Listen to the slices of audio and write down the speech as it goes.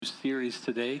series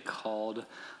today called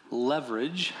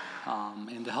Leverage,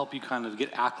 and to help you kind of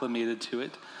get acclimated to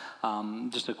it,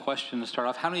 just a question to start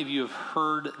off. How many of you have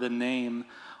heard the name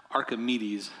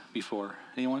Archimedes before?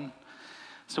 Anyone?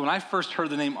 So when I first heard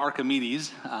the name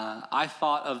Archimedes, I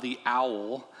thought of the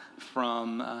owl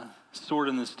from Sword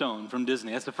in the Stone from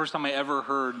Disney. That's the first time I ever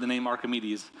heard the name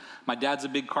Archimedes. My dad's a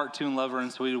big cartoon lover,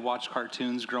 and so we would watch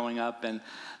cartoons growing up, and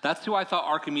that's who I thought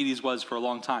Archimedes was for a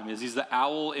long time, is he's the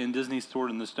owl in Disney's Sword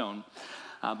in the Stone.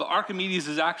 But Archimedes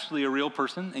is actually a real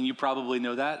person, and you probably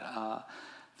know that.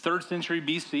 3rd century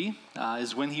BC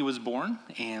is when he was born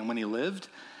and when he lived.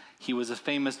 He was a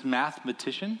famous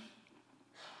mathematician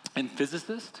and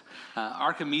physicist.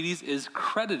 Archimedes is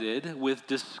credited with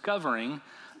discovering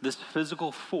this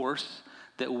physical force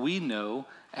that we know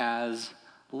as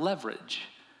leverage.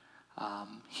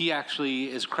 He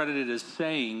actually is credited as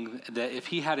saying that if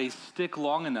he had a stick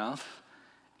long enough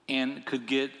and could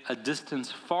get a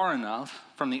distance far enough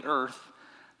from the earth,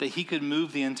 that he could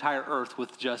move the entire earth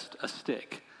with just a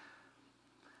stick.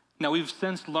 Now, we've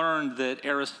since learned that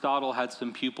Aristotle had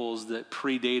some pupils that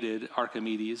predated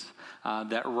Archimedes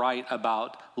that write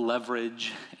about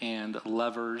leverage and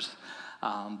levers.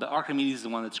 But Archimedes is the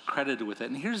one that's credited with it.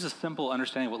 And here's a simple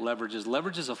understanding of what leverage is.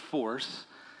 Leverage is a force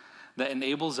that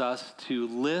enables us to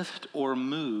lift or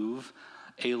move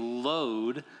a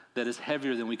load that is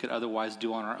heavier than we could otherwise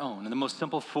do on our own. And the most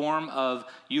simple form of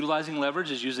utilizing leverage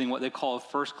is using what they call a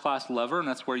first-class lever, and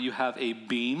that's where you have a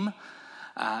beam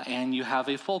and you have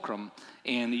a fulcrum.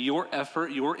 And your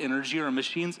effort, your energy, or a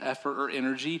machine's effort or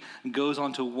energy goes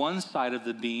onto one side of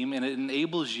the beam, and it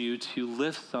enables you to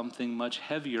lift something much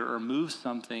heavier or move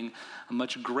something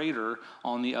much greater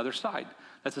on the other side.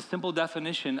 That's a simple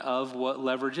definition of what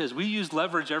leverage is. We use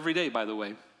leverage every day, by the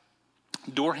way.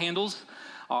 Door handles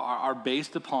are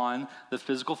based upon the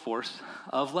physical force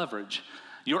of leverage.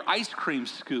 Your ice cream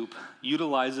scoop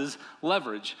utilizes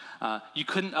leverage. You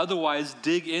couldn't otherwise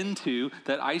dig into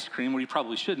that ice cream, or you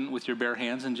probably shouldn't, with your bare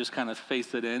hands and just kind of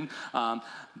face it in.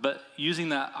 But using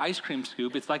that ice cream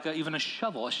scoop, it's like even a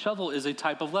shovel. A shovel is a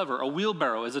type of lever. A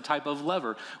wheelbarrow is a type of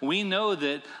lever. We know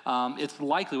that it's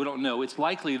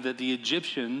likely that the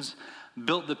Egyptians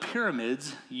built the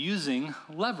pyramids using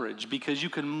leverage, because you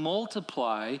can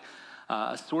multiply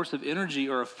a source of energy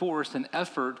or a force and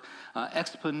effort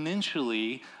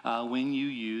exponentially when you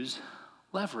use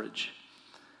leverage.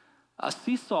 A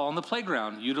seesaw on the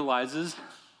playground utilizes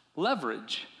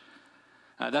leverage.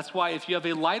 That's why if you have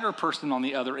a lighter person on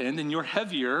the other end and you're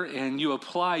heavier and you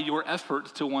apply your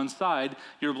effort to one side,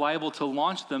 you're liable to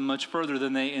launch them much further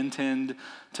than they intend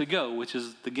to go, which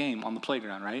is the game on the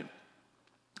playground, right?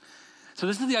 So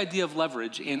this is the idea of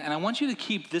leverage, and I want you to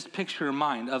keep this picture in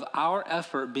mind of our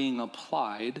effort being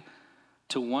applied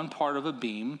to one part of a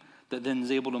beam that then is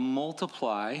able to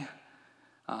multiply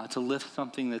to lift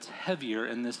something that's heavier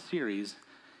in this series.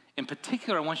 In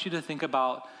particular, I want you to think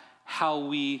about how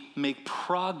we make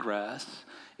progress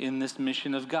in this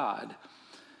mission of God.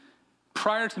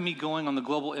 Prior to me going on the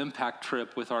Global Impact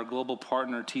trip with our global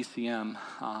partner TCM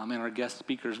and our guest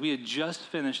speakers, we had just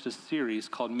finished a series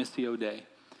called Missio Dei.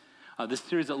 This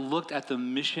series that looked at the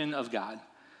mission of God.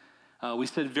 We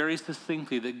said very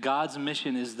succinctly that God's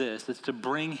mission is this: it's to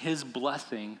bring his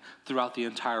blessing throughout the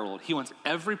entire world. He wants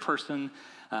every person,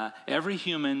 every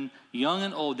human, young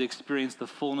and old, to experience the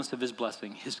fullness of his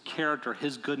blessing, his character,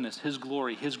 his goodness, his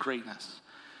glory, his greatness.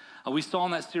 We saw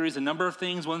in that series a number of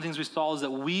things. One of the things we saw is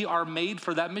that we are made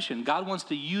for that mission. God wants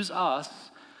to use us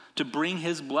to bring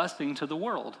his blessing to the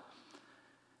world.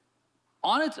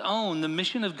 On its own, the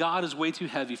mission of God is way too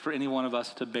heavy for any one of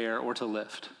us to bear or to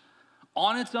lift.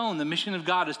 On its own, the mission of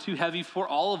God is too heavy for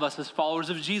all of us as followers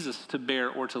of Jesus to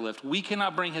bear or to lift. We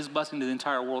cannot bring his blessing to the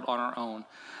entire world on our own.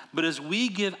 But as we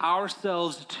give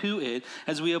ourselves to it,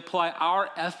 as we apply our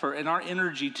effort and our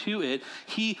energy to it,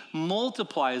 he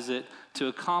multiplies it to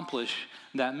accomplish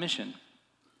that mission.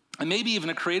 And maybe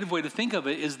even a creative way to think of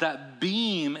it is that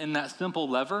beam in that simple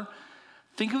lever.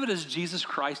 Think of it as Jesus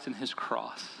Christ and his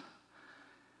cross.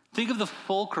 Think of the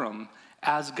fulcrum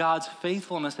as God's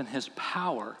faithfulness and his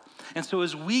power. And so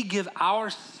as we give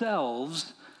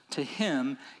ourselves to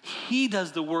him, he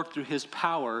does the work through his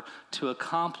power to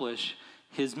accomplish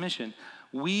his mission.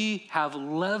 We have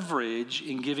leverage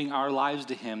in giving our lives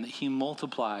to him that he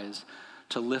multiplies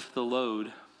to lift the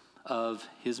load of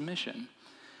his mission.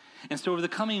 And so over the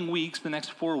coming weeks, the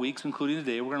next 4 weeks, including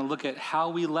today, we're going to look at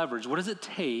how we leverage. What does it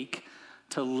take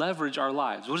to leverage our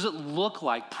lives? What does it look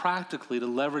like practically to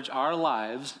leverage our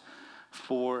lives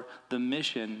for the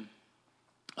mission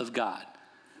of God?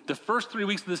 The first 3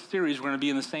 weeks of this series, we're going to be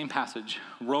in the same passage,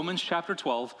 Romans chapter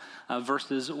 12,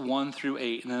 verses 1 through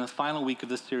 8. And then the final week of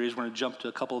this series, we're going to jump to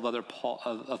a couple of other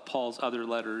Paul's other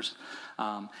letters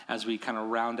as we kind of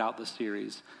round out the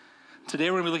series. Today,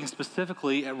 we're going to be looking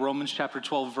specifically at Romans chapter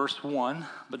 12, verse 1.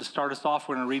 But to start us off,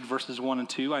 we're going to read verses 1 and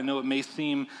 2. I know it may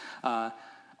seem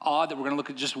odd that we're going to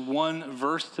look at just one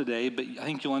verse today, but I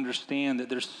think you'll understand that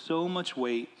there's so much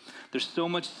weight, there's so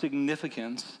much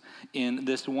significance in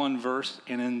this one verse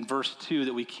and in verse 2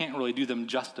 that we can't really do them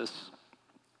justice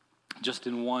just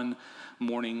in one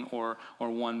morning or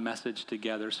one message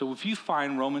together. So if you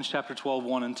find Romans chapter 12,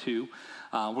 1 and 2,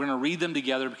 we're going to read them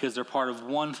together because they're part of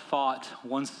one thought,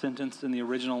 one sentence in the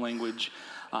original language,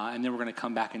 and then we're going to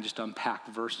come back and just unpack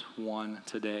verse 1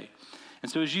 today.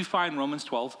 And so as you find Romans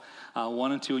 12,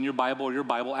 1 and 2 in your Bible or your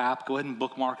Bible app, go ahead and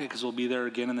bookmark it because we'll be there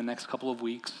again in the next couple of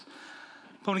weeks.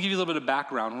 I want to give you a little bit of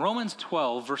background. Romans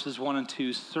 12, verses 1 and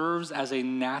 2 serves as a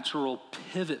natural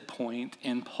pivot point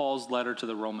in Paul's letter to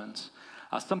the Romans.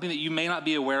 Something that you may not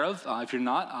be aware of, if you're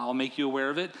not, I'll make you aware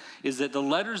of it, is that the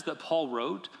letters that Paul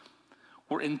wrote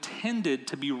were intended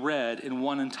to be read in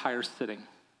one entire sitting.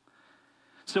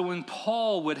 So when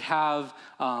Paul would have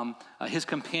his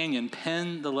companion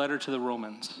pen the letter to the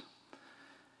Romans,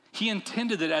 he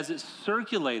intended that as it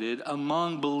circulated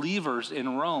among believers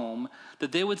in Rome,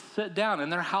 that they would sit down in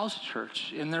their house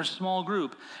church, in their small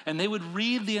group, and they would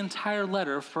read the entire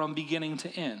letter from beginning to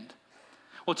end.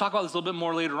 We'll talk about this a little bit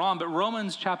more later on, but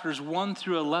Romans chapters 1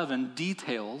 through 11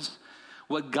 details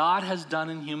what God has done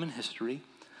in human history,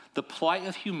 the plight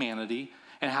of humanity,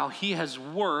 and how he has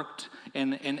worked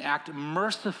and acted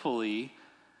mercifully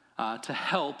to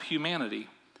help humanity.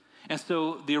 And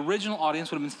so the original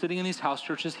audience would have been sitting in these house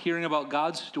churches hearing about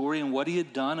God's story and what he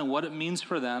had done and what it means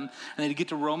for them. And they'd get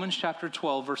to Romans chapter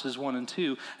 12, verses 1 and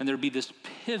 2, and there'd be this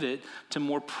pivot to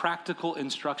more practical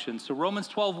instruction. So Romans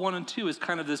 12, 1 and 2 is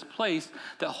kind of this place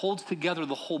that holds together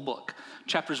the whole book.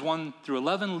 Chapters 1 through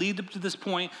 11 lead up to this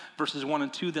point. Verses 1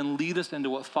 and 2 then lead us into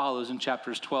what follows in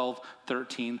chapters 12,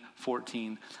 13,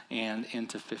 14, and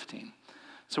into 15.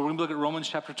 So we're going to look at Romans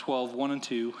chapter 12, 1 and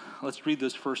 2. Let's read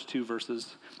those first two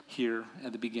verses here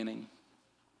at the beginning.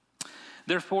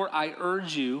 Therefore, I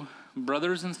urge you,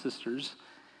 brothers and sisters,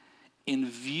 in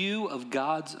view of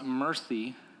God's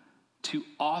mercy, to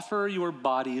offer your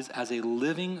bodies as a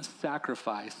living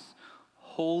sacrifice,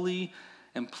 holy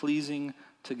and pleasing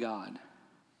to God.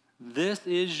 This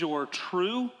is your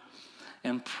true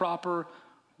and proper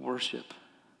worship.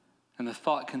 And the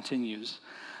thought continues.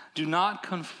 Do not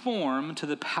conform to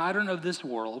the pattern of this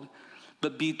world,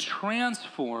 but be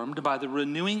transformed by the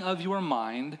renewing of your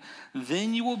mind.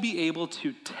 Then you will be able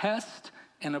to test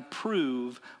and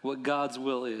approve what God's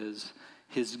will is,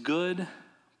 his good,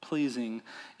 pleasing,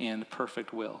 and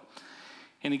perfect will.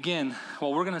 And again,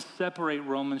 while we're going to separate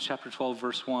Romans chapter 12,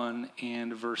 verse 1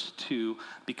 and verse 2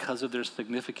 because of their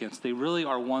significance, they really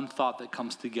are one thought that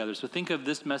comes together. So think of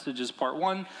this message as part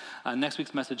 1, next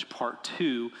week's message part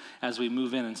 2, as we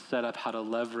move in and set up how to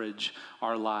leverage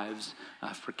our lives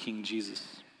for King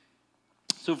Jesus.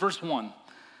 So verse 1,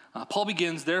 Paul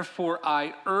begins, therefore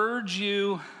I urge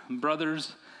you,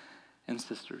 brothers and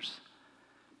sisters.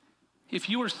 If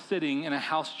you are sitting in a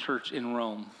house church in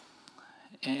Rome,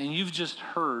 and you've just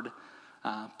heard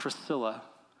Priscilla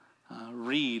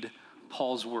read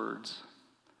Paul's words.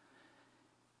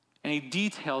 And he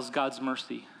details God's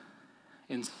mercy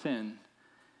in sin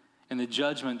and the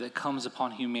judgment that comes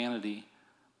upon humanity,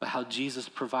 but how Jesus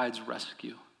provides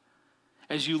rescue.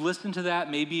 As you listen to that,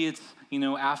 maybe it's,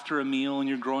 after a meal and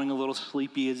you're growing a little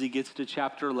sleepy as he gets to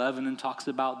chapter 11 and talks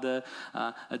about the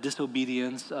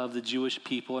disobedience of the Jewish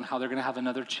people and how they're going to have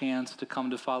another chance to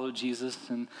come to follow Jesus.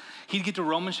 And he'd get to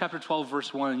Romans chapter 12,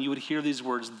 verse 1, and you would hear these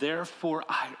words, therefore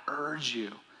I urge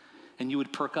you. And you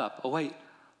would perk up. Oh, wait,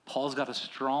 Paul's got a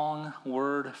strong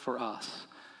word for us.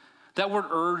 That word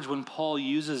urge, when Paul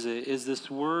uses it, is this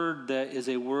word that is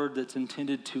a word that's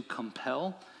intended to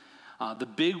compel. The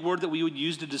big word that we would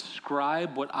use to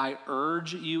describe what I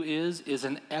urge you is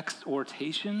an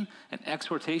exhortation. An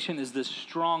exhortation is this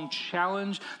strong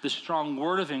challenge, this strong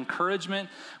word of encouragement.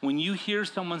 When you hear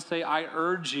someone say, I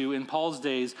urge you in Paul's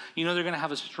days, you know they're going to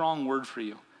have a strong word for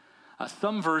you.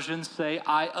 Some versions say,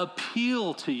 I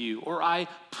appeal to you, or I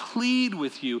plead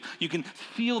with you. You can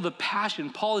feel the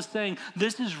passion. Paul is saying,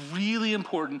 this is really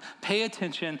important. Pay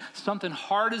attention. Something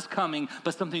hard is coming,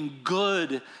 but something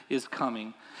good is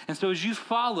coming. And so as you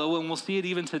follow, and we'll see it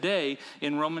even today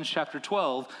in Romans chapter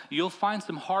 12, you'll find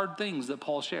some hard things that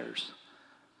Paul shares.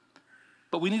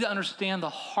 But we need to understand the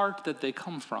heart that they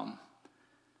come from.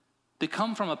 They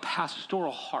come from a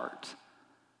pastoral heart.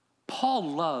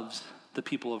 Paul loves the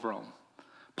people of Rome.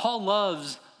 Paul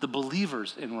loves the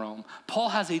believers in Rome. Paul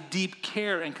has a deep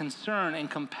care and concern and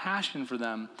compassion for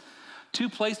them. Two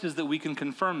places that we can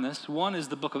confirm this. One is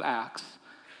the book of Acts.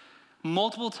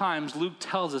 Multiple times Luke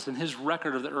tells us in his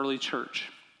record of the early church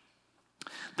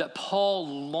that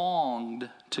Paul longed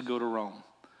to go to Rome.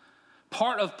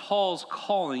 Part of Paul's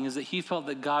calling is that he felt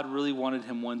that God really wanted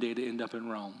him one day to end up in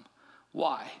Rome.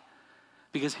 Why?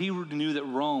 Because he knew that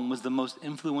Rome was the most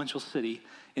influential city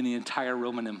in the entire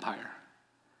Roman Empire.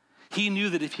 He knew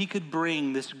that if he could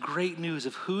bring this great news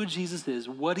of who Jesus is,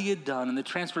 what he had done, and the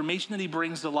transformation that he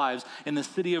brings to lives in the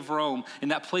city of Rome, in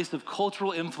that place of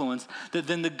cultural influence, that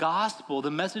then the gospel,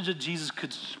 the message of Jesus,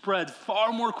 could spread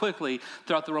far more quickly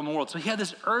throughout the Roman world. So he had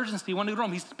this urgency, he wanted to go to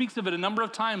Rome. He speaks of it a number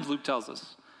of times, Luke tells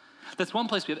us. That's one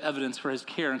place we have evidence for his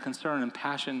care and concern and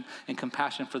passion and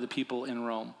compassion for the people in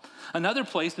Rome. Another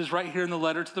place is right here in the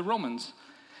letter to the Romans.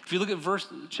 If you look at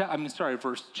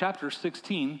chapter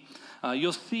 16,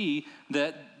 you'll see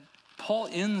that Paul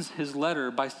ends his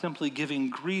letter by simply giving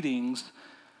greetings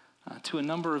to a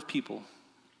number of people.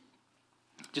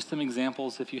 Just some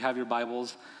examples if you have your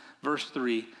Bibles. Verse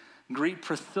 3, greet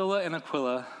Priscilla and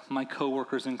Aquila, my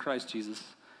co-workers in Christ Jesus.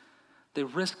 They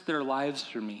risked their lives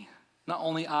for me. Not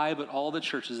only I, but all the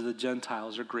churches of the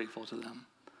Gentiles are grateful to them.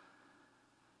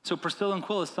 So Priscilla and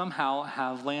Aquila somehow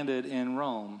have landed in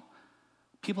Rome.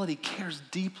 People that he cares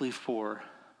deeply for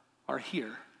are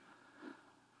here.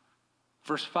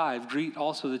 Verse 5, greet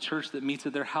also the church that meets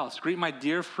at their house. Greet my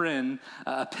dear friend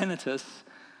Epaenetus,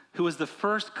 who was the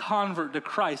first convert to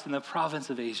Christ in the province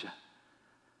of Asia.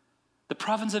 The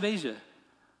province of Asia,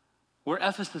 where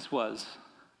Ephesus was,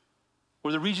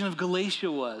 where the region of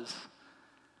Galatia was.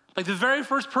 Like the very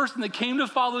first person that came to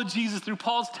follow Jesus through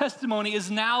Paul's testimony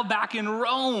is now back in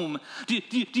Rome. Do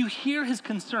you hear his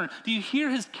concern? Do you hear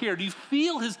his care? Do you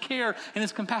feel his care and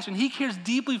his compassion? He cares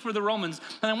deeply for the Romans.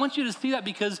 And I want you to see that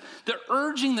because the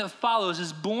urging that follows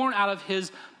is born out of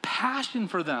his passion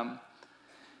for them.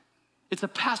 It's a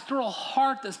pastoral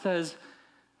heart that says,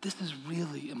 this is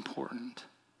really important.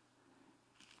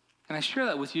 And I share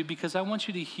that with you because I want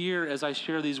you to hear as I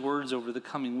share these words over the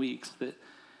coming weeks that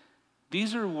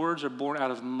these words are born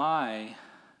out of my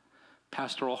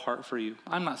pastoral heart for you.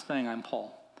 I'm not saying I'm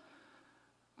Paul,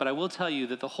 but I will tell you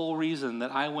that the whole reason that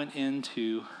I went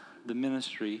into the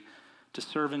ministry to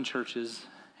serve in churches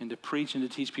and to preach and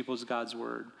to teach people God's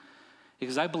word is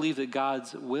because I believe that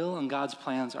God's will and God's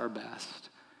plans are best.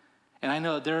 And I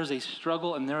know that there is a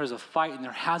struggle and there is a fight and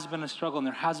there has been a struggle and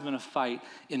there has been a fight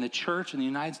in the church in the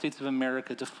United States of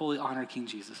America to fully honor King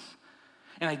Jesus.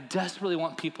 And I desperately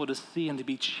want people to see and to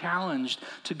be challenged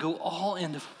to go all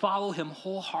in, to follow him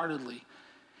wholeheartedly.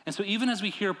 And so even as we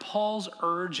hear Paul's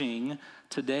urging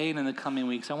today and in the coming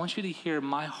weeks, I want you to hear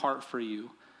my heart for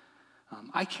you.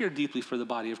 I care deeply for the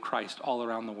body of Christ all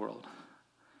around the world.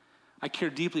 I care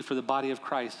deeply for the body of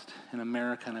Christ in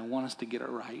America, and I want us to get it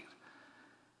right.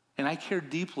 And I care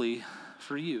deeply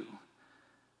for you.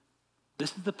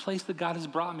 This is the place that God has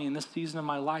brought me in this season of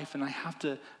my life, and I have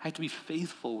to be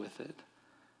faithful with it.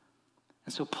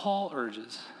 And so Paul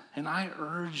urges, and I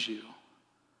urge you.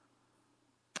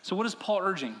 So what is Paul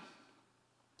urging?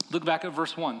 Look back at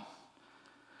verse 1.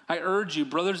 I urge you,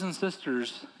 brothers and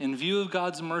sisters, in view of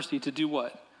God's mercy, to do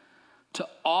what? To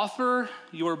offer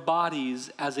your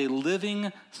bodies as a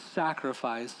living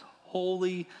sacrifice,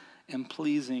 holy and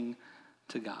pleasing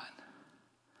to God.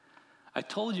 I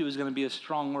told you it was going to be a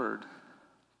strong word.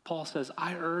 Paul says,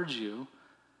 I urge you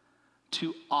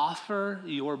to offer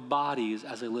your bodies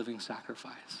as a living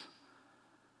sacrifice.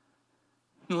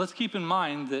 Now let's keep in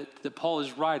mind that Paul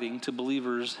is writing to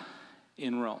believers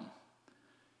in Rome.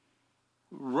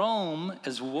 Rome,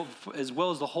 as well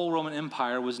as the whole Roman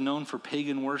Empire, was known for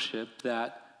pagan worship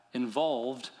that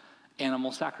involved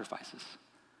animal sacrifices.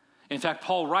 In fact,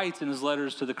 Paul writes in his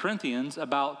letters to the Corinthians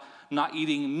about not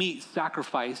eating meat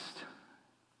sacrificed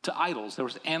to idols. There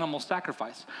was animal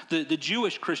sacrifice. The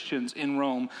Jewish Christians in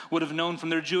Rome would have known from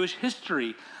their Jewish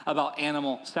history about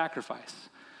animal sacrifice.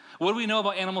 What do we know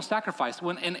about animal sacrifice?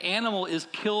 When an animal is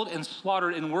killed and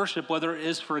slaughtered in worship, whether it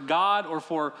is for God or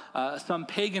for some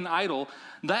pagan idol,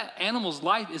 that animal's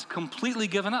life is completely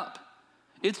given up.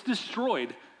 It's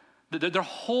destroyed. Their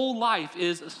whole life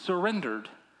is surrendered.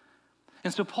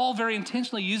 And so Paul very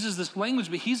intentionally uses this language,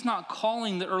 but he's not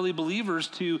calling the early believers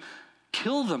to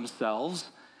kill themselves.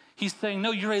 He's saying,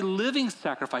 no, you're a living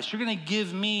sacrifice. You're going to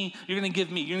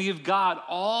give God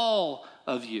all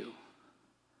of you.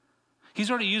 He's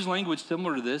already used language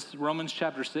similar to this, Romans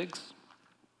chapter 6.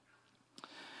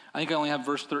 I think I only have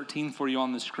verse 13 for you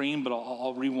on the screen, but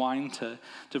I'll rewind to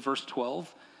verse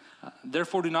 12.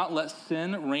 Therefore, do not let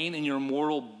sin reign in your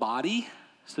mortal body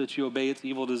so that you obey its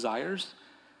evil desires.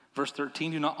 Verse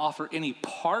 13, do not offer any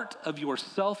part of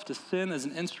yourself to sin as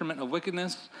an instrument of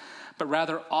wickedness, but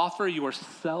rather offer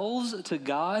yourselves to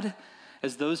God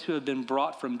as those who have been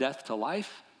brought from death to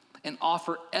life, and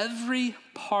offer every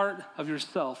part of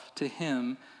yourself to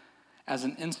him as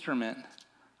an instrument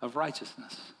of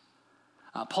righteousness.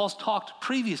 Paul's talked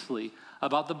previously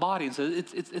about the body and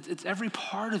says it's every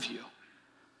part of you.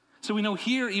 So we know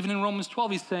here, even in Romans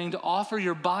 12, he's saying to offer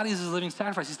your bodies as a living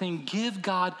sacrifice. He's saying give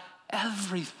God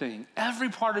everything, every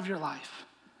part of your life.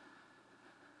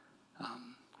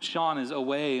 Sean is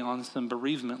away on some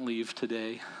bereavement leave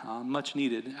today, much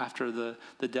needed after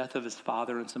the death of his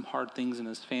father and some hard things in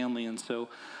his family. And so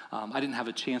I didn't have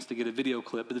a chance to get a video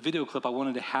clip. But the video clip I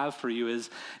wanted to have for you is,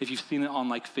 if you've seen it on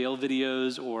like fail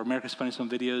videos or America's Funniest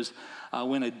Home Videos,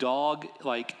 when a dog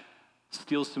like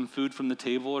steals some food from the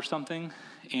table or something,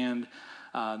 and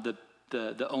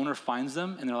the owner finds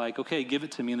them, and they're like, okay, give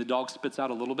it to me. And the dog spits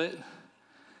out a little bit.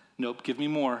 Nope, give me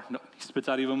more. Nope, he spits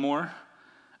out even more.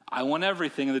 I want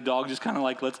everything, and the dog just kind of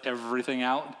like lets everything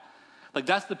out. Like,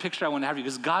 that's the picture I want to have you,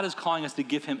 because God is calling us to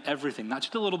give him everything, not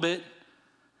just a little bit,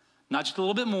 not just a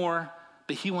little bit more,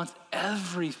 but he wants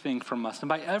everything from us. And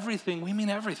by everything, we mean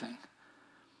everything.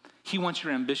 He wants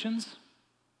your ambitions.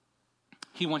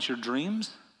 He wants your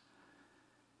dreams.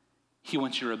 He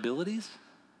wants your abilities.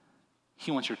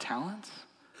 He wants your talents.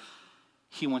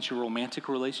 He wants your romantic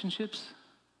relationships.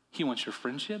 He wants your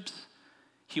friendships.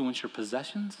 He wants your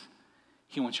possessions.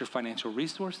 He wants your financial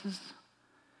resources.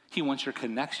 He wants your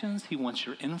connections. He wants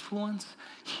your influence.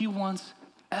 He wants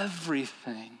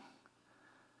everything.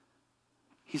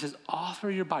 He says,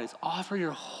 offer your bodies, offer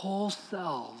your whole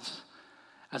selves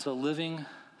as a living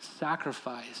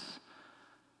sacrifice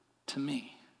to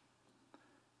me.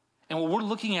 And what we're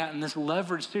looking at in this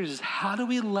leverage series is, how do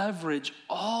we leverage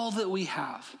all that we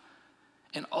have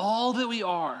and all that we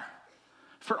are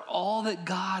for all that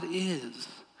God is?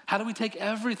 How do we take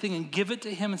everything and give it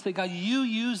to him and say, God, you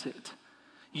use it.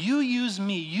 You use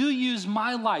me. You use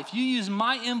my life. You use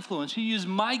my influence. You use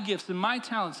my gifts and my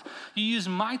talents. You use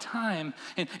my time,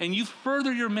 and you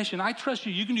further your mission. I trust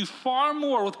you. You can do far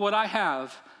more with what I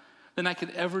have than I could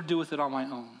ever do with it on my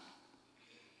own.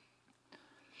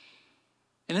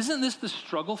 And isn't this the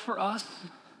struggle for us?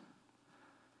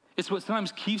 It's what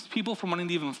sometimes keeps people from wanting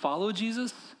to even follow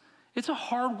Jesus. It's a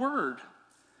hard word,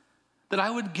 that I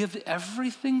would give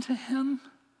everything to him.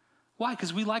 Why?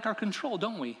 Because we like our control,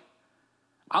 don't we?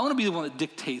 I want to be the one that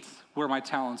dictates where my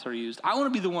talents are used. I want to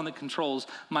be the one that controls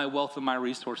my wealth and my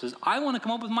resources. I want to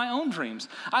come up with my own dreams.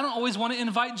 I don't always want to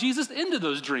invite Jesus into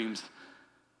those dreams.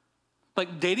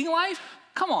 Like dating life?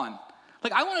 Come on.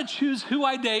 Like, I want to choose who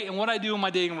I date and what I do in my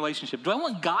dating relationship. Do I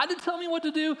want God to tell me what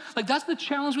to do? Like, that's the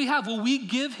challenge we have. Will we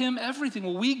give him everything?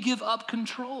 Will we give up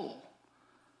control?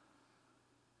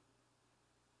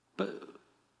 But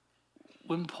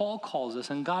when Paul calls us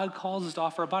and God calls us to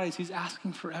offer our bodies, he's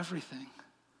asking for everything.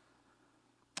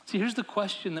 See, here's the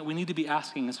question that we need to be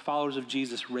asking as followers of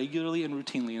Jesus regularly and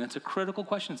routinely, and it's a critical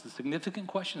question, it's a significant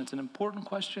question, it's an important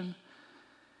question,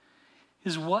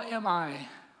 is what am I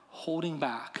holding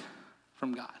back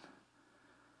from God?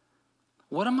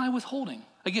 What am I withholding?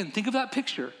 Again, think of that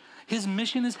picture. His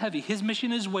mission is heavy. His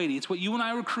mission is weighty. It's what you and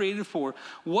I were created for.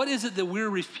 What is it that we're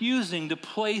refusing to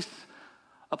place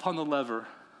upon the lever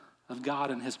of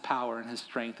God and his power and his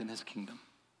strength and his kingdom?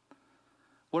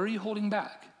 What are you holding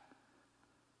back?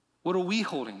 What are we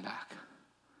holding back?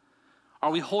 Are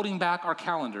we holding back our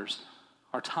calendars,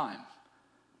 our time?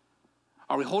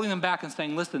 Are we holding them back and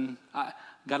saying, listen,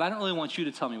 God, I don't really want you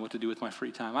to tell me what to do with my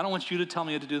free time. I don't want you to tell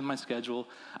me what to do with my schedule.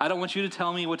 I don't want you to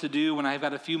tell me what to do when I've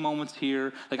got a few moments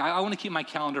here. Like, I want to keep my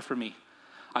calendar for me.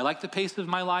 I like the pace of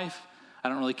my life. I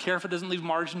don't really care if it doesn't leave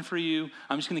margin for you.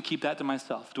 I'm just going to keep that to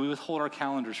myself. Do we withhold our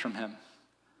calendars from him?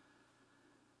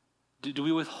 Do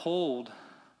we withhold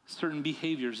certain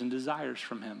behaviors and desires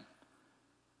from him?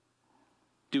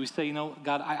 Do we say,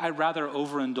 God, I'd rather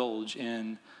overindulge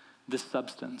in this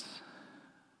substance,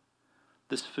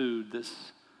 this food,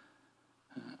 this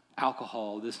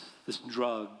alcohol, this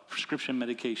drug, prescription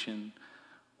medication,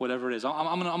 whatever it is.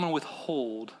 I'm going to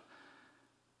withhold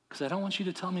because I don't want you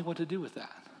to tell me what to do with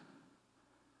that.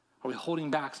 Are we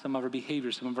holding back some of our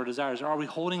behaviors, some of our desires? Or are we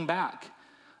holding back,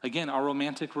 again, our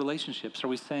romantic relationships? Are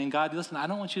we saying, God, listen, I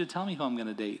don't want you to tell me who I'm going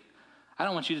to date. I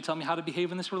don't want you to tell me how to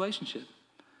behave in this relationship.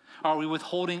 Are we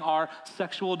withholding our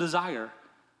sexual desire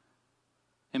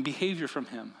and behavior from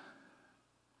him?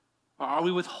 Or are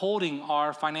we withholding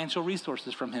our financial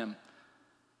resources from him?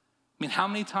 I mean, how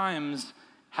many times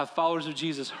have followers of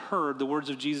Jesus heard the words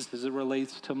of Jesus as it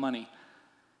relates to money?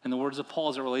 And the words of Paul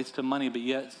as it relates to money, but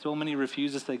yet so many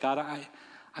refuse to say, God,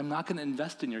 I'm not going to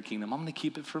invest in your kingdom. I'm going to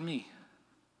keep it for me.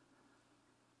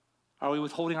 Are we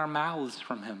withholding our mouths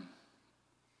from him?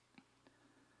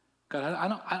 God, I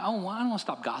don't want to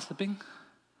stop gossiping.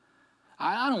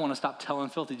 I don't want to stop telling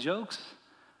filthy jokes.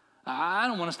 I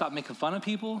don't want to stop making fun of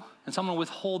people. And so I'm going to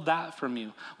withhold that from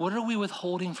you. What are we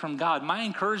withholding from God? My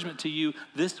encouragement to you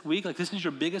this week, like this is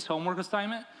your biggest homework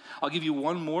assignment. I'll give you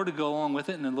one more to go along with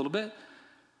it in a little bit.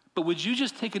 But would you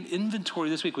just take an inventory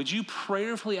this week? Would you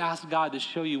prayerfully ask God to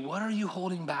show you what are you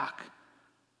holding back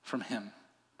from him?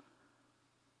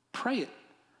 Pray it.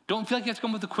 Don't feel like you have to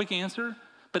come with a quick answer,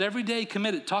 but every day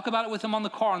commit it. Talk about it with him on the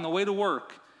car on the way to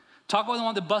work. Talk about it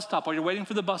on the bus stop while you're waiting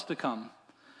for the bus to come.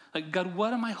 Like, God,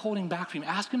 what am I holding back from you?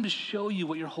 Ask him to show you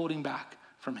what you're holding back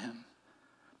from him.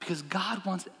 Because God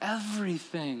wants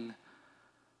everything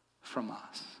from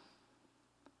us.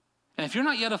 And if you're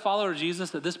not yet a follower of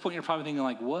Jesus, at this point you're probably thinking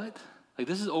like, what? Like,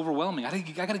 this is overwhelming. I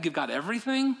got to give God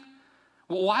everything?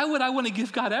 Well, why would I want to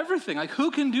give God everything? Like,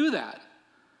 who can do that?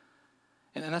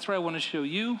 And that's where I want to show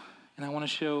you, and I want to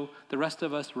show the rest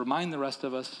of us, remind the rest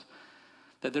of us,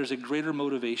 that there's a greater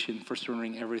motivation for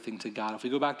surrendering everything to God. If we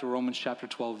go back to Romans chapter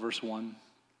 12, verse 1,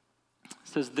 it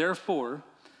says, therefore,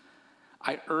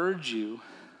 I urge you,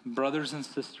 brothers and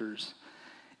sisters,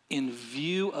 in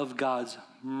view of God's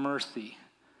mercy,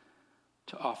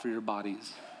 to offer your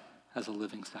bodies as a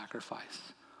living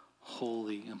sacrifice,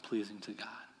 holy and pleasing to God.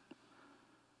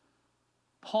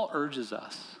 Paul urges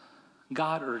us,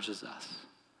 God urges us,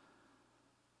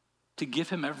 to give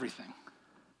him everything.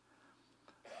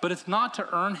 But it's not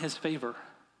to earn his favor.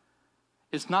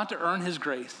 It's not to earn his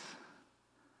grace.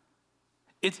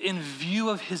 It's in view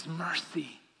of his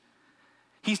mercy.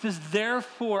 He says,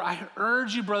 therefore, I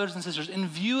urge you, brothers and sisters, in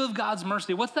view of God's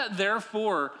mercy. What's that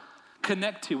therefore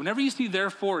connect to? Whenever you see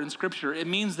therefore in Scripture, it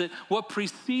means that what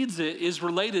precedes it is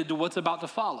related to what's about to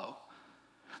follow.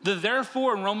 The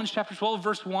therefore in Romans chapter 12,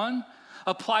 verse 1,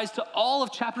 applies to all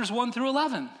of chapters 1 through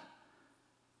 11.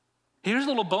 Here's a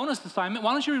little bonus assignment.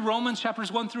 Why don't you read Romans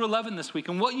chapters 1 through 11 this week?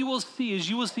 And what you will see is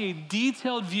you will see a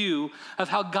detailed view of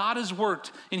how God has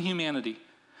worked in humanity.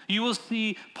 You will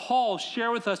see Paul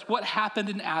share with us what happened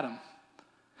in Adam.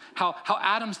 How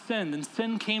Adam sinned, and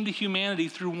sin came to humanity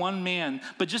through one man.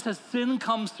 But just as sin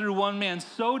comes through one man,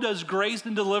 so does grace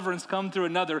and deliverance come through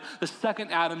another, the second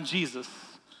Adam, Jesus.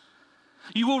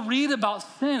 You will read about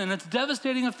sin and its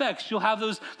devastating effects. You'll have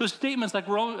those statements like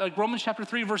Romans chapter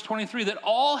 3, verse 23, that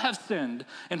all have sinned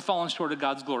and fallen short of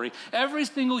God's glory. Every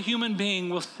single human being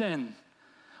will sin.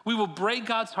 We will break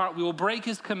God's heart. We will break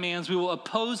his commands. We will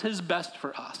oppose his best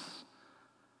for us.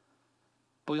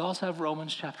 But we also have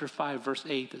Romans chapter 5, verse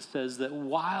 8 that says that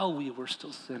while we were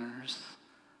still sinners,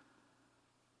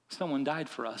 someone died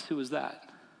for us. Who was that?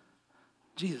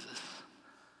 Jesus.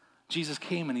 Jesus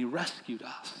came and he rescued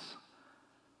us.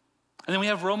 And then we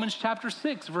have Romans chapter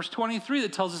 6, verse 23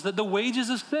 that tells us that the wages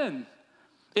of sin,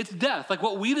 it's death. Like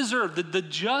what we deserve, the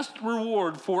just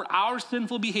reward for our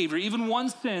sinful behavior, even one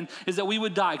sin, is that we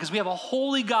would die because we have a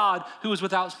holy God who is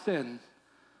without sin.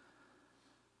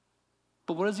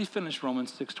 But what does he finish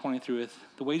Romans 6:23 with?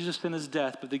 The wages of sin is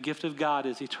death, but the gift of God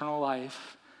is eternal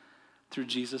life through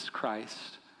Jesus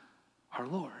Christ, our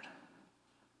Lord.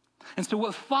 And so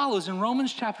what follows in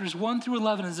Romans chapters 1 through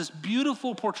 11 is this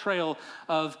beautiful portrayal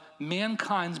of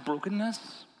mankind's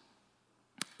brokenness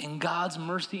and God's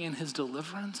mercy and his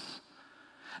deliverance.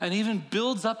 And even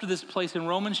builds up to this place in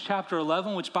Romans chapter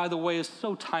 11, which by the way is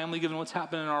so timely given what's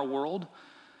happening in our world.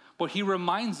 But he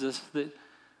reminds us that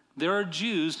there are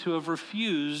Jews who have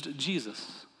refused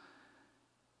Jesus.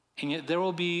 And yet there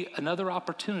will be another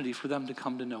opportunity for them to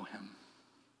come to know him.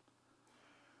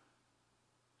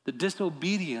 The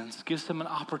disobedience gives him an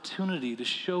opportunity to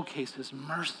showcase his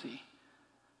mercy.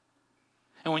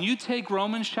 And when you take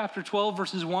Romans chapter 12,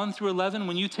 verses 1 through 11,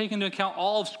 when you take into account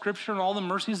all of Scripture and all the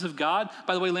mercies of God,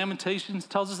 by the way, Lamentations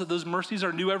tells us that those mercies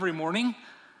are new every morning.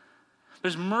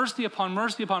 There's mercy upon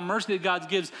mercy upon mercy that God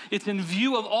gives. It's in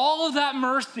view of all of that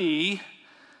mercy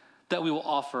that we will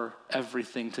offer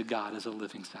everything to God as a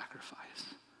living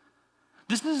sacrifice.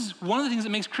 This is one of the things that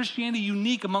makes Christianity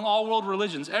unique among all world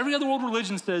religions. Every other world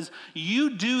religion says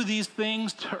you do these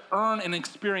things to earn an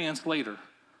experience later.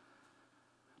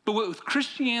 But with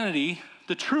Christianity,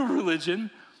 the true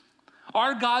religion,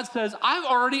 our God says, I've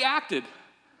already acted.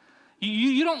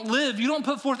 You don't live, you don't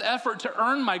put forth effort to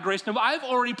earn my grace. No, I've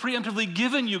already preemptively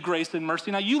given you grace and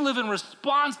mercy. Now you live in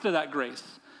response to that grace.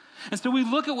 And so we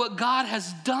look at what God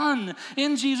has done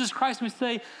in Jesus Christ and we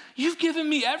say, you've given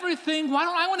me everything. Why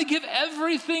don't I want to give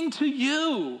everything to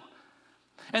you?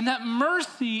 And that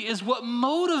mercy is what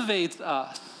motivates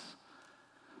us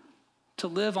to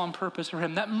live on purpose for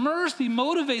him. That mercy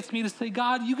motivates me to say,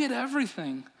 God, you get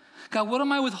everything. God, what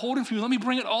am I withholding from you? Let me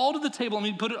bring it all to the table. Let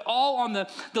me put it all on the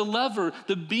lever,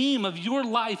 the beam of your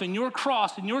life and your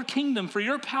cross and your kingdom for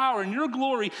your power and your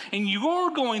glory. And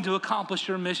you're going to accomplish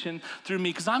your mission through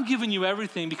me because I'm giving you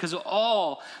everything because of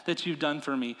all that you've done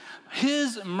for me.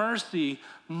 His mercy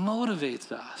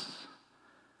motivates us.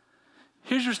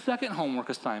 Here's your second homework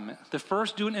assignment. The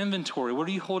first, do an inventory. What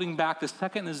are you holding back? The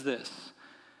second is this.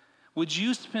 Would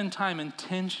you spend time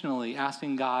intentionally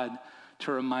asking God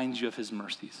to remind you of his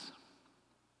mercies?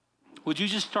 Would you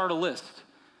just start a list,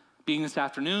 beginning this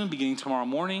afternoon, beginning tomorrow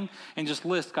morning, and just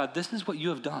list, God, this is what you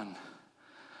have done.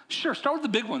 Sure, start with the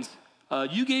big ones.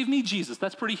 You gave me Jesus.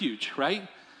 That's pretty huge, right?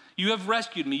 You have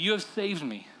rescued me. You have saved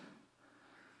me.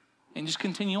 And just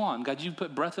continue on. God, you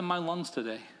put breath in my lungs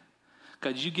today.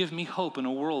 God, you give me hope in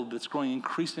a world that's growing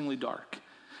increasingly dark.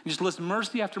 And just list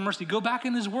mercy after mercy. Go back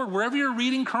in his word. Wherever you're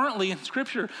reading currently in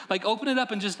scripture, like open it up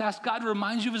and just ask God to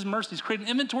remind you of his mercies. Create an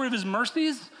inventory of his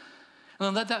mercies. And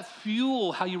then let that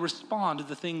fuel how you respond to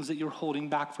the things that you're holding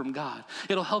back from God.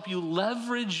 It'll help you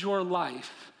leverage your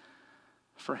life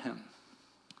for him.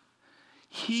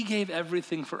 He gave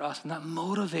everything for us, and that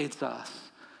motivates us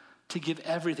to give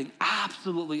everything,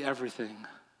 absolutely everything,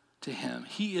 to him.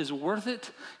 He is worth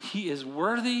it. He is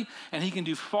worthy, and he can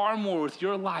do far more with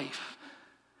your life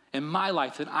and my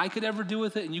life than I could ever do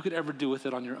with it and you could ever do with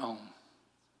it on your own.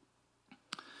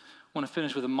 I want to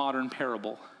finish with a modern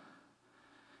parable.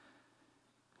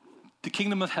 The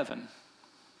kingdom of heaven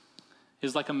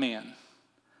is like a man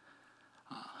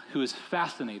who is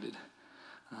fascinated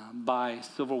by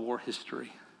Civil War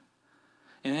history.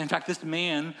 And in fact, this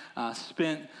man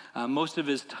spent most of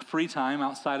his free time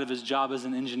outside of his job as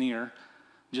an engineer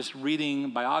just reading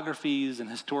biographies and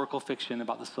historical fiction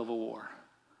about the Civil War.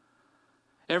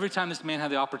 Every time this man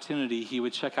had the opportunity, he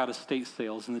would check out estate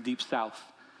sales in the Deep South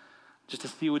just to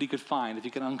see what he could find, if he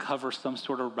could uncover some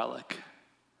sort of relic.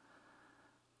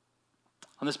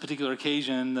 On this particular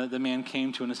occasion, the man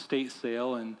came to an estate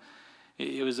sale, and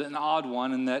it was an odd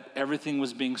one in that everything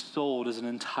was being sold as an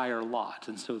entire lot.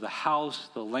 And so the house,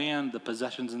 the land, the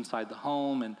possessions inside the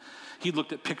home, and he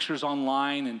looked at pictures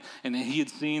online, and he had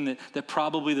seen that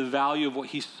probably the value of what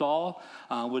he saw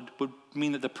would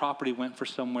mean that the property went for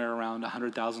somewhere around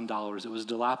 $100,000. It was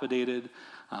dilapidated.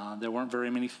 There weren't very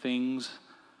many things.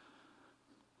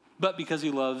 But because he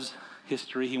loves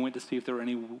history, he went to see if there were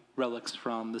any relics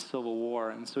from the Civil War.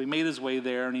 And so he made his way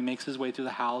there, and he makes his way through the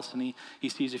house, and he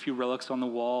sees a few relics on the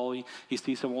wall. He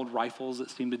sees some old rifles that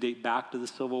seem to date back to the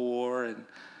Civil War. And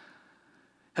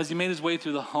as he made his way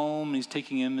through the home, and he's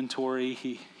taking inventory,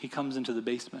 he comes into the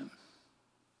basement.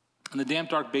 In the damp,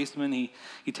 dark basement,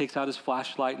 he takes out his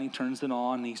flashlight, and he turns it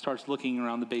on, and he starts looking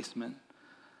around the basement.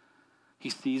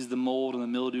 He sees the mold and the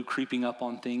mildew creeping up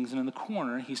on things, and in the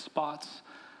corner, he spots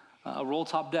a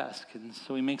roll-top desk. And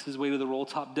so he makes his way to the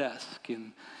roll-top desk,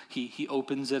 and he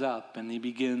opens it up, and he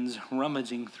begins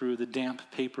rummaging through the damp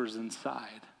papers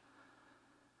inside.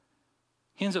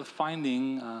 He ends up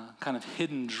finding a kind of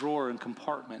hidden drawer and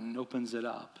compartment and opens it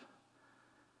up.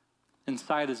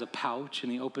 Inside is a pouch,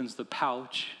 and he opens the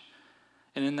pouch,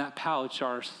 and in that pouch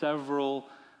are several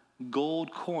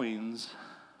gold coins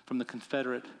from the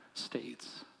Confederate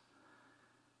States.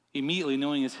 Immediately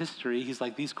knowing his history, he's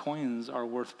like, these coins are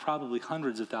worth probably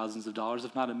hundreds of thousands of dollars,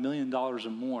 if not $1 million or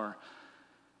more.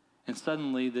 And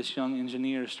suddenly this young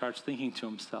engineer starts thinking to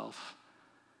himself,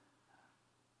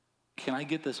 can I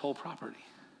get this whole property?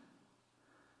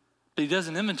 But he does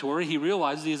an inventory. He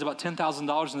realizes he has about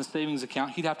 $10,000 in the savings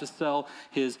account. He'd have to sell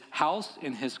his house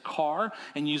and his car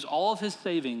and use all of his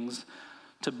savings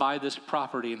to buy this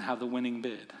property and have the winning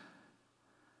bid. And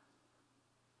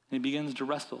he begins to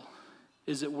wrestle.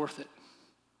 Is it worth it?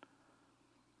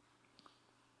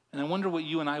 And I wonder what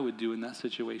you and I would do in that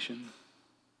situation.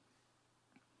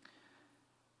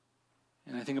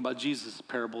 And I think about Jesus'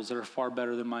 parables that are far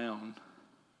better than my own.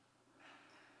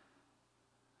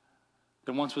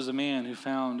 There once was a man who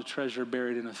found a treasure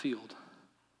buried in a field.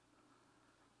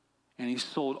 And he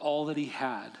sold all that he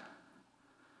had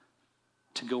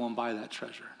to go and buy that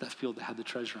treasure, that field that had the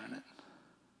treasure in it.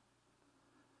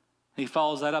 He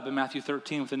follows that up in Matthew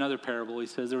 13 with another parable. He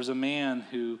says there was a man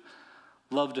who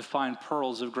loved to find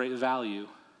pearls of great value.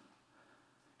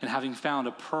 And having found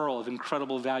a pearl of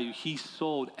incredible value, he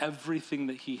sold everything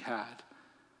that he had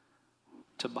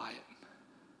to buy it.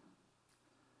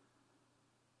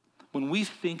 When we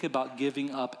think about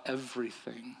giving up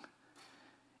everything,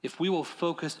 if we will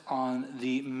focus on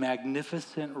the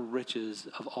magnificent riches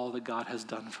of all that God has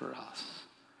done for us,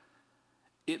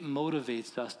 it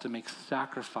motivates us to make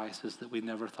sacrifices that we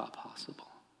never thought possible.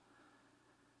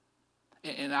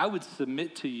 And I would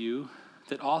submit to you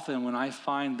that often when I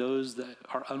find those that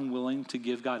are unwilling to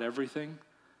give God everything,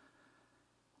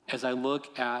 as I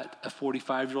look at a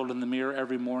 45-year-old in the mirror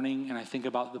every morning and I think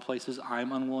about the places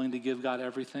I'm unwilling to give God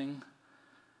everything,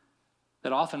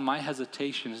 that often my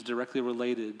hesitation is directly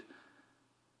related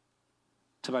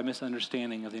to my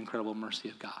misunderstanding of the incredible mercy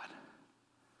of God.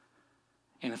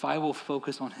 And if I will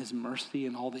focus on his mercy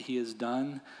and all that he has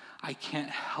done, I can't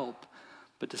help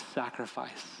but to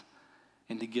sacrifice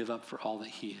and to give up for all that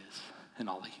he is and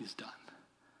all that he's done.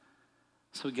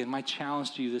 So again, my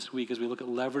challenge to you this week as we look at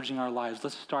leveraging our lives,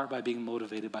 let's start by being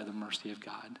motivated by the mercy of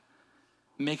God.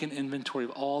 Make an inventory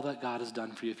of all that God has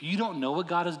done for you. If you don't know what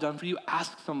God has done for you,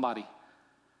 ask somebody.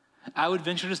 I would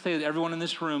venture to say that everyone in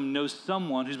this room knows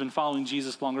someone who's been following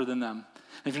Jesus longer than them.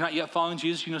 And if you're not yet following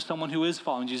Jesus, you know someone who is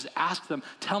following Jesus. Ask them,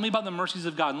 tell me about the mercies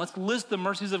of God. And let's list the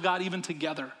mercies of God even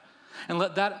together. And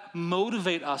let that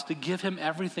motivate us to give him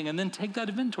everything. And then take that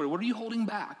inventory. What are you holding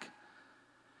back?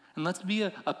 And let's be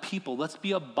a people. Let's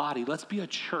be a body. Let's be a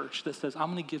church that says,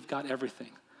 I'm going to give God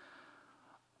everything.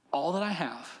 All that I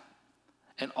have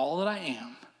and all that I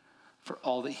am for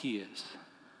all that he is.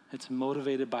 It's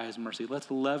motivated by his mercy.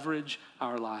 Let's leverage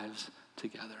our lives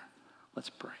together. Let's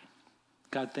pray.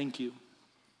 God, thank you.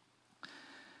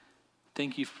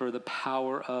 Thank you for the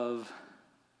power of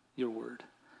your word.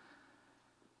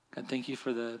 God, thank you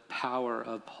for the power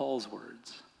of Paul's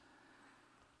words.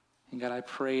 And God, I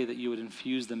pray that you would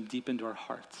infuse them deep into our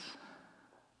hearts,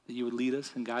 that you would lead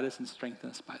us and guide us and strengthen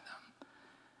us by them.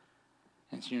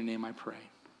 And it's in your name I pray.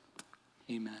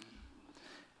 Amen.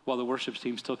 While the worship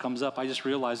team still comes up, I just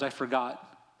realized I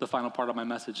forgot the final part of my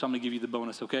message, so I'm going to give you the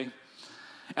bonus, okay?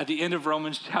 At the end of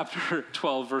Romans chapter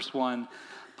 12, verse 1,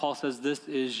 Paul says, this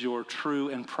is your true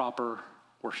and proper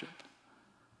worship.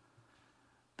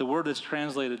 The word that's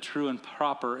translated true and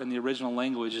proper in the original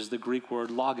language is the Greek word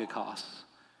logikos.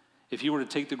 If you were to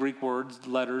take the Greek words,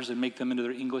 letters, and make them into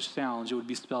their English sounds, it would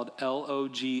be spelled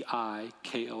Logikos.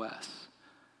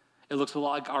 It looks a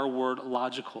lot like our word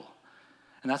logical.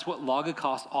 And that's what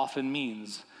logikos often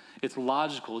means. It's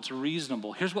logical, it's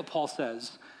reasonable. Here's what Paul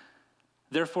says.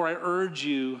 Therefore, I urge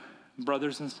you,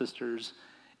 brothers and sisters,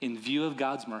 in view of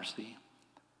God's mercy,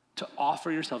 to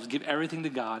offer yourselves, give everything to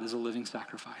God as a living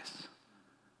sacrifice.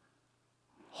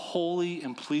 Holy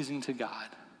and pleasing to God.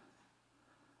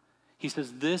 He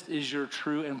says, this is your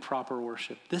true and proper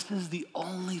worship. This is the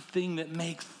only thing that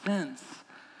makes sense.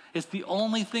 It's the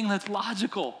only thing that's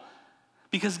logical.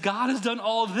 Because God has done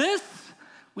all this,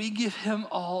 we give him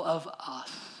all of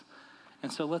us.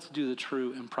 And so let's do the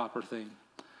true and proper thing,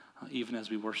 even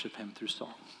as we worship him through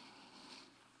song.